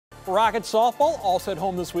Rockets softball all set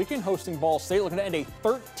home this weekend, hosting Ball State, looking to end a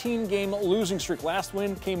 13-game losing streak. Last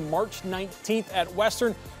win came March 19th at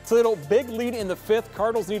Western. Toledo big lead in the 5th.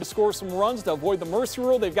 Cardinals need to score some runs to avoid the mercy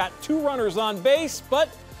rule. They've got 2 runners on base, but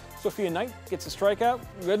Sophia Knight gets a strikeout.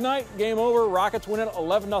 Good night, game over. Rockets win it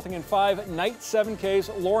 11-0 in 5. Knight 7 Ks.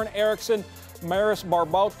 Lauren Erickson, Maris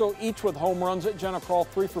Barbato, each with home runs. Jenna Kroll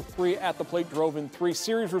 3 for 3 at the plate, drove in 3.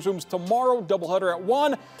 Series resumes tomorrow, doubleheader at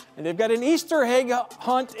 1. And they've got an Easter egg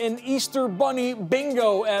hunt and Easter bunny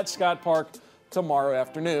bingo at Scott Park tomorrow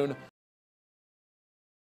afternoon.